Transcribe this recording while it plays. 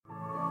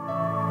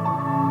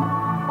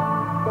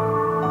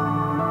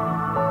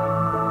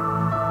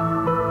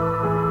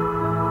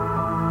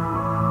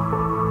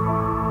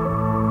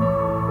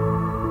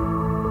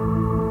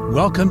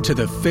Welcome to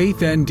the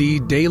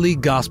FaithND Daily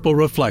Gospel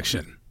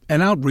Reflection,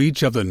 an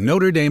outreach of the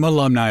Notre Dame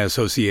Alumni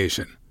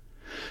Association.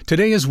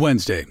 Today is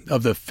Wednesday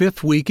of the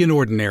 5th week in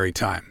Ordinary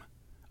Time.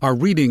 Our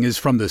reading is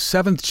from the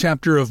 7th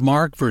chapter of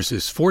Mark,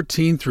 verses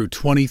 14 through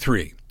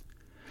 23.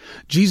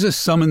 Jesus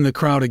summoned the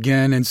crowd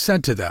again and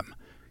said to them,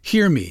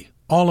 "Hear me,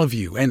 all of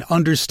you, and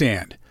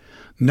understand.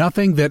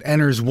 Nothing that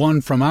enters one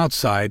from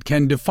outside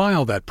can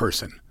defile that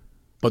person,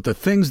 but the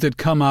things that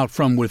come out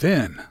from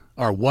within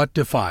are what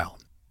defile."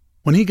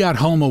 When he got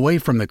home away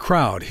from the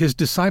crowd, his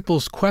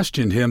disciples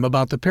questioned him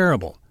about the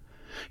parable.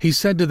 He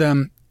said to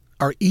them,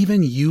 "Are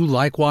even you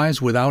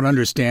likewise without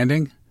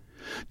understanding?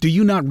 Do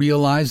you not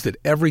realize that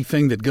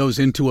everything that goes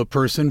into a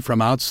person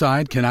from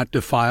outside cannot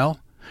defile,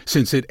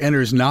 since it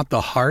enters not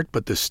the heart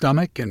but the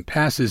stomach and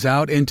passes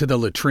out into the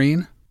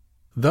latrine?"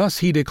 Thus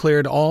he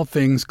declared all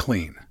things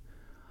clean.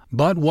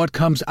 But what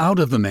comes out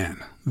of the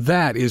man,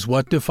 that is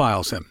what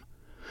defiles him.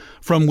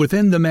 From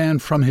within the man,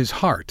 from his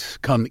heart,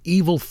 come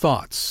evil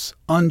thoughts,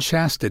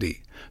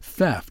 unchastity,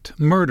 theft,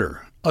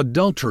 murder,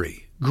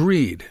 adultery,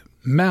 greed,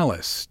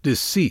 malice,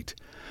 deceit,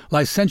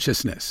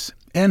 licentiousness,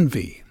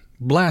 envy,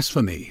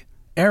 blasphemy,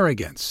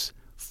 arrogance,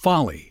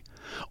 folly.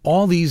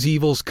 All these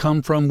evils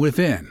come from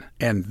within,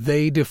 and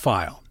they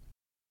defile.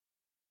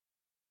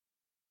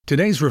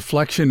 Today's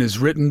reflection is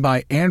written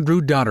by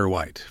Andrew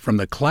Dodderwhite from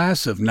the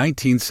class of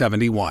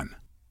 1971.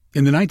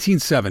 In the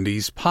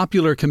 1970s,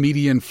 popular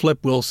comedian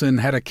Flip Wilson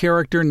had a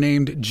character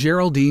named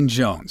Geraldine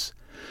Jones.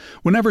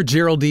 Whenever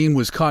Geraldine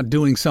was caught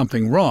doing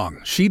something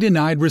wrong, she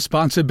denied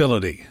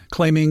responsibility,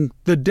 claiming,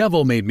 "The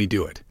devil made me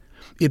do it."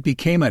 It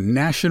became a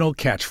national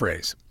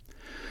catchphrase.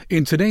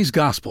 In today's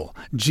gospel,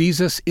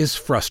 Jesus is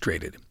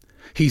frustrated.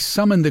 He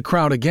summoned the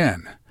crowd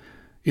again.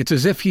 It's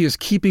as if he is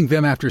keeping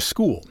them after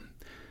school.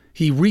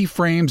 He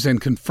reframes and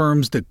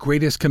confirms the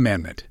greatest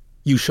commandment.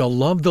 You shall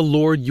love the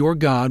Lord your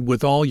God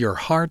with all your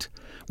heart,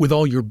 with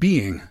all your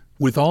being,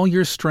 with all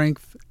your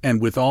strength,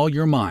 and with all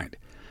your mind,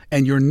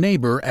 and your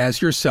neighbor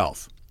as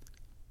yourself.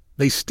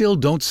 They still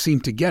don't seem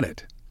to get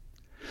it.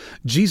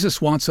 Jesus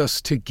wants us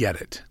to get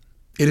it.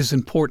 It is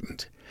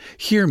important.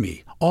 Hear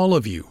me, all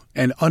of you,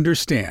 and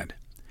understand.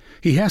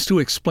 He has to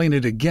explain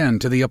it again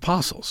to the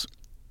apostles.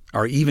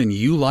 Are even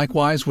you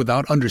likewise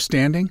without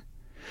understanding?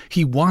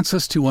 He wants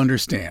us to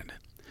understand.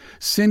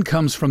 Sin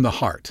comes from the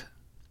heart.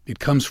 It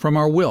comes from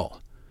our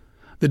will.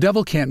 The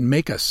devil can't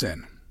make us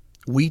sin.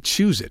 We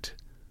choose it.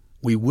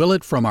 We will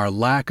it from our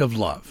lack of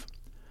love.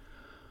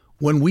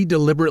 When we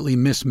deliberately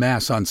miss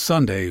Mass on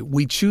Sunday,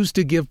 we choose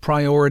to give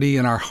priority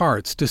in our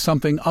hearts to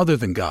something other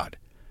than God.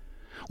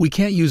 We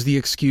can't use the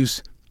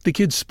excuse, "The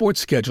kids'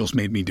 sports schedules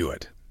made me do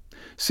it."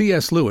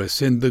 C.S.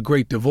 Lewis in The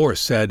Great Divorce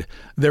said,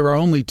 "There are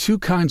only two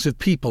kinds of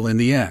people in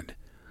the end,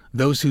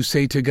 those who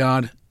say to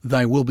God,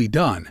 'Thy will be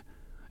done,'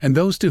 and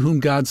those to whom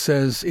God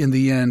says in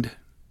the end,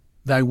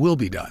 'Thy will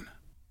be done.'"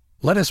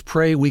 Let us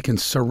pray we can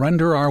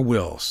surrender our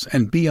wills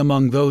and be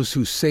among those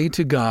who say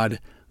to God,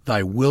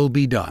 "Thy will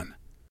be done."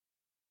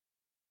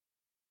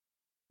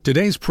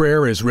 Today's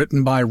prayer is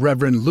written by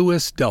Reverend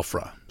Louis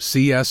Delfra,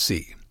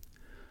 CSC.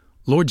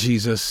 Lord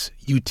Jesus,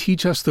 you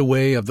teach us the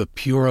way of the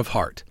pure of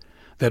heart,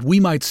 that we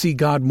might see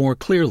God more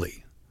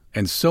clearly,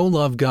 and so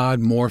love God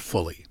more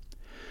fully.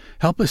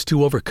 Help us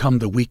to overcome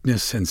the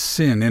weakness and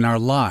sin in our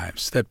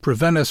lives that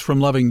prevent us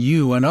from loving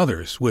you and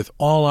others with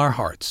all our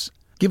hearts.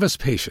 Give us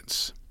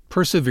patience,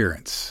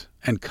 perseverance,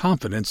 and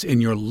confidence in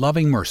your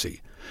loving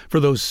mercy for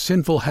those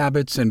sinful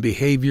habits and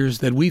behaviors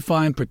that we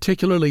find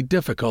particularly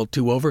difficult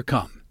to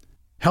overcome.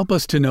 Help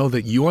us to know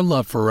that your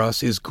love for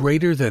us is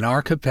greater than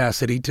our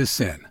capacity to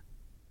sin.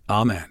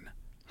 Amen.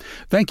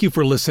 Thank you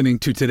for listening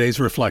to today's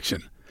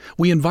reflection.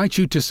 We invite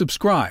you to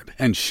subscribe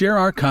and share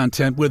our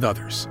content with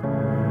others.